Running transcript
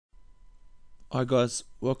Hi guys,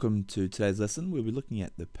 welcome to today's lesson. We'll be looking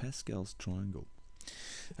at the Pascal's triangle.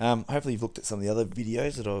 Hopefully you've looked at some of the other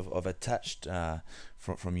videos that I've attached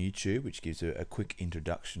from YouTube, which gives a quick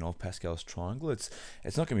introduction of Pascal's triangle. It's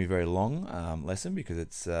not going to be a very long lesson because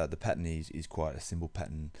it's the pattern is quite a simple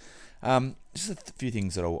pattern. Just a few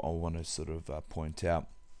things that I want to sort of point out.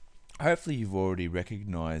 Hopefully you've already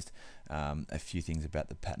recognized a few things about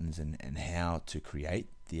the patterns and how to create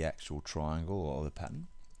the actual triangle or the pattern.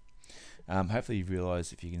 Hopefully you've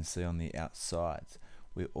realized, if you can see on the outsides,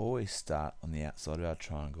 we always start on the outside of our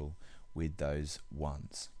triangle with those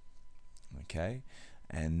ones, okay,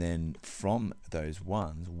 and then from those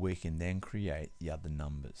ones we can then create the other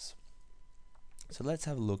numbers. So let's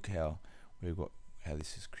have a look how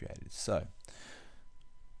this is created. So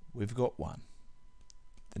we've got 1.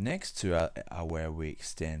 The next two are where we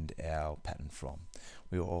extend our pattern from.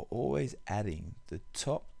 We are always adding the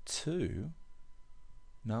top 2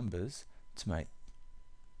 numbers to make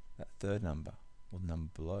that third number, or the number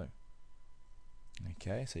below.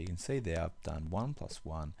 Okay, so you can see there I've done 1 plus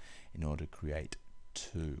 1 in order to create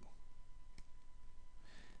 2.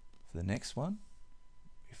 For the next one,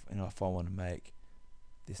 if I want to make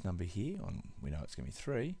this number here, we know it's going to be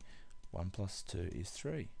 3, 1 plus 2 is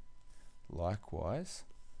 3. Likewise,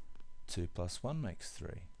 2 plus 1 makes 3.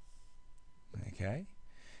 Okay,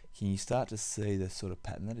 can you start to see the sort of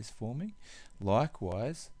pattern that is forming?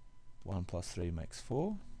 Likewise, 1 plus 3 makes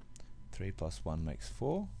 4, 3 plus 1 makes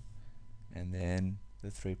 4, and then the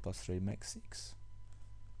 3 plus 3 makes 6.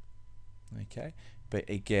 Okay, but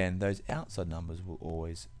again, those outside numbers will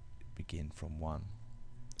always begin from 1.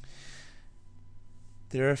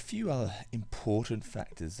 There are a few other important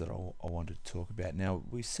factors that I wanted to talk about. Now,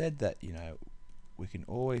 we said that, we can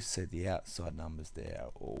always see the outside numbers there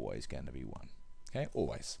are always going to be 1. Okay,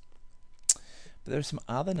 always. But there are some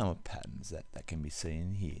other number patterns that can be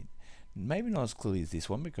seen here. Maybe not as clearly as this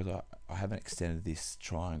one because I haven't extended this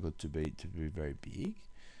triangle to be very big,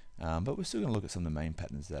 but we're still going to look at some of the main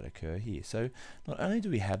patterns that occur here. So not only do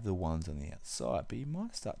we have the ones on the outside, but you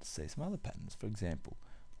might start to see some other patterns. For example,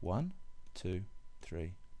 1, 2,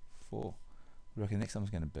 3, 4. What do you reckon the next one's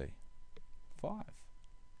going to be? 5,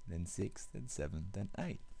 then 6, then 7, then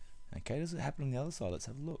 8. Okay, does it happen on the other side? Let's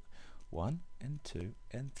have a look. 1 and 2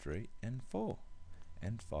 and 3 and 4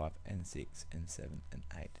 and 5 and 6 and 7 and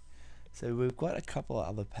 8. So we've got a couple of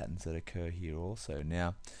other patterns that occur here also.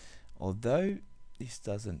 Now, although this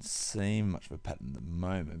doesn't seem much of a pattern at the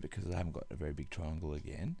moment because I haven't got a very big triangle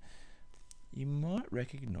again, you might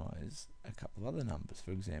recognize a couple of other numbers.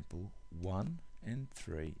 For example, 1 and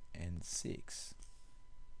 3 and 6.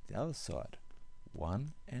 The other side,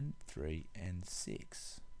 1 and 3 and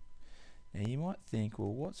 6. Now you might think,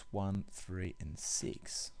 well, what's 1, 3 and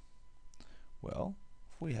 6? Well,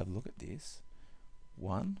 if we have a look at this,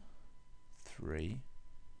 1, 3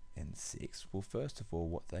 and 6, well, first of all,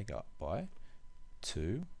 what they go up by?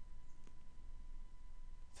 2,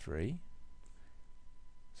 3.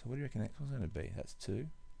 So what do you reckon the next one's going to be? That's 2,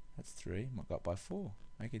 that's 3, might go up by 4,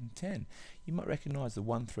 making 10. You might recognize the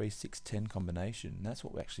 1, 3, 6, 10 combination. That's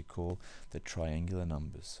what we actually call the triangular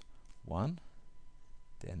numbers. 1,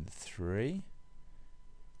 then the 3,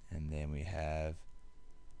 and then we have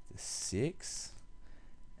the 6,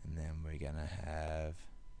 and then we're going to have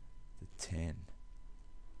the 10.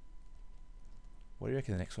 What do you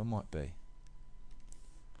reckon the next one might be?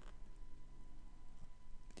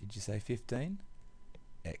 Did you say 15?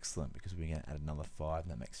 Excellent, because we're going to add another 5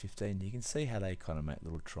 and that makes 15. You can see how they kind of make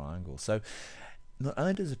little triangles. So not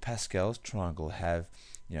only does a Pascal's triangle have,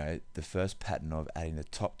 the first pattern of adding the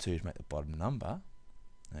top 2 to make the bottom number,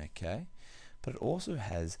 okay, but it also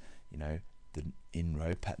has, the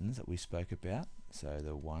in-row patterns that we spoke about. So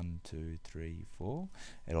the 1, 2, 3, 4.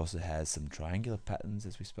 It also has some triangular patterns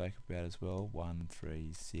as we spoke about as well. 1, 3,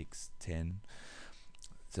 6, 10.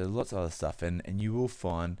 So lots of other stuff, and you will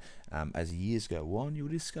find as years go on, you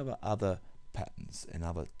will discover other patterns and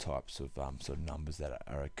other types of sort of numbers that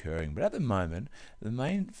are occurring. But at the moment, the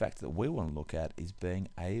main factor that we want to look at is being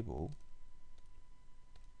able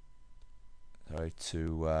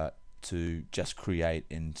to just create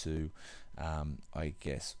and to I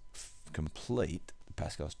guess complete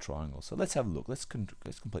Pascal's triangle. So let's have a look. Let's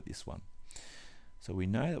complete this one. So we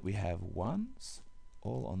know that we have ones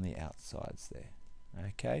all on the outsides there.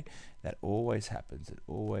 Okay, that always happens. It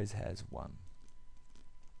always has 1.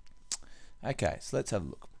 Okay, so let's have a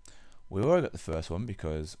look. We already got the first one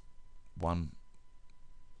because 1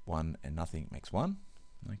 and nothing makes 1.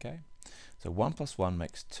 Okay, so 1 plus 1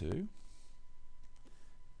 makes 2.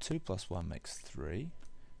 2 plus 1 makes 3.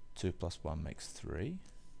 2 plus 1 makes 3.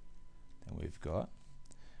 Then we've got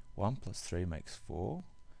 1 plus 3 makes 4.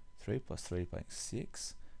 3 plus 3 makes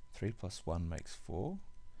 6. 3 plus 1 makes 4.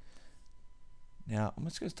 Now, I'm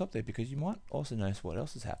just going to stop there because you might also notice what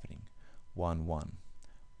else is happening. 1, 1.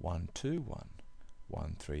 1, 2, 1.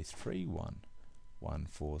 1, 3, 3, 1. 1,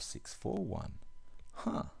 4, 6, 4, 1.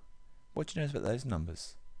 Huh. What do you notice about those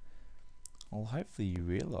numbers? Well, hopefully you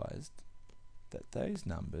realized that those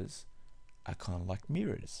numbers are kind of like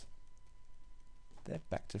mirrors. They're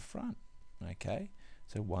back to front. Okay?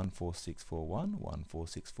 So 1, 4, 6, 4, 1. 1, 4,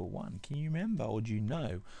 6, 4, 1. Can you remember, or do you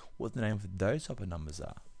know what the name of those type of numbers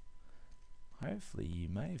are? Hopefully you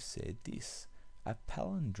may have said this, a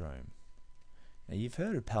palindrome. Now you've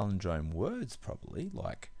heard of palindrome words probably,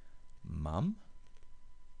 like mum,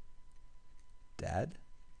 dad,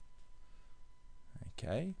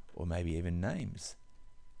 okay, or maybe even names.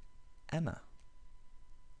 Anna,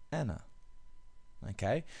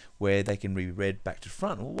 okay, where they can be read back to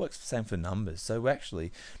front. Well, it works the same for numbers. So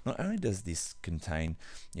actually, not only does this contain,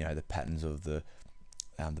 you know, the patterns of the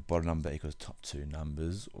bottom number equals top two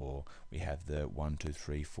numbers, or we have the 1, 2,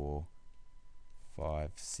 3, 4,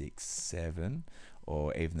 5, 6, 7,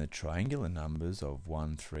 or even the triangular numbers of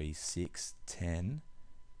 1, 3, 6, 10,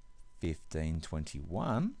 15,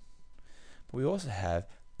 21. But we also have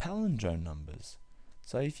palindrome numbers.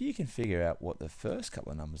 So if you can figure out what the first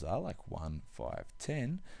couple of numbers are, like 1, 5,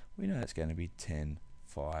 10, we know it's going to be 10,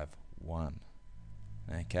 5, 1.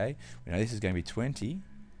 Okay, we know this is going to be 20,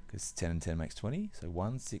 because 10 and 10 makes 20. So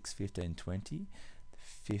 1, 6, 15, 20,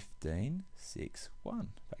 15, 6, 1.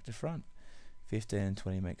 Back to front. 15 and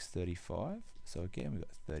 20 makes 35. So again, we've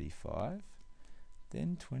got 35,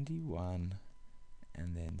 then 21,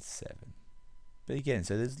 and then 7. But again,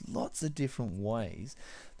 so there's lots of different ways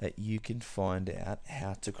that you can find out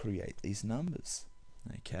how to create these numbers.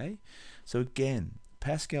 Okay, so again,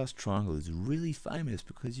 Pascal's triangle is really famous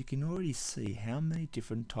because you can already see how many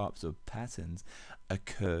different types of patterns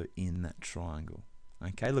occur in that triangle.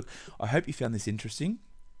 Okay, look, I hope you found this interesting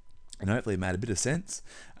and hopefully it made a bit of sense.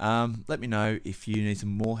 Let me know if you need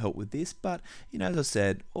some more help with this, but you know, as I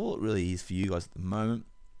said, all it really is for you guys at the moment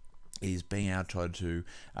is being able to try to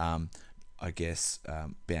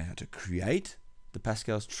being able to create the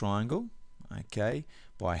Pascal's triangle, okay,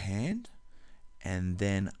 by hand, and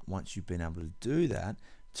then once you've been able to do that,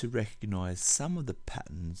 to recognize some of the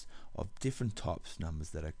patterns of different types of numbers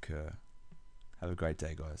that occur. Have a great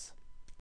day, guys.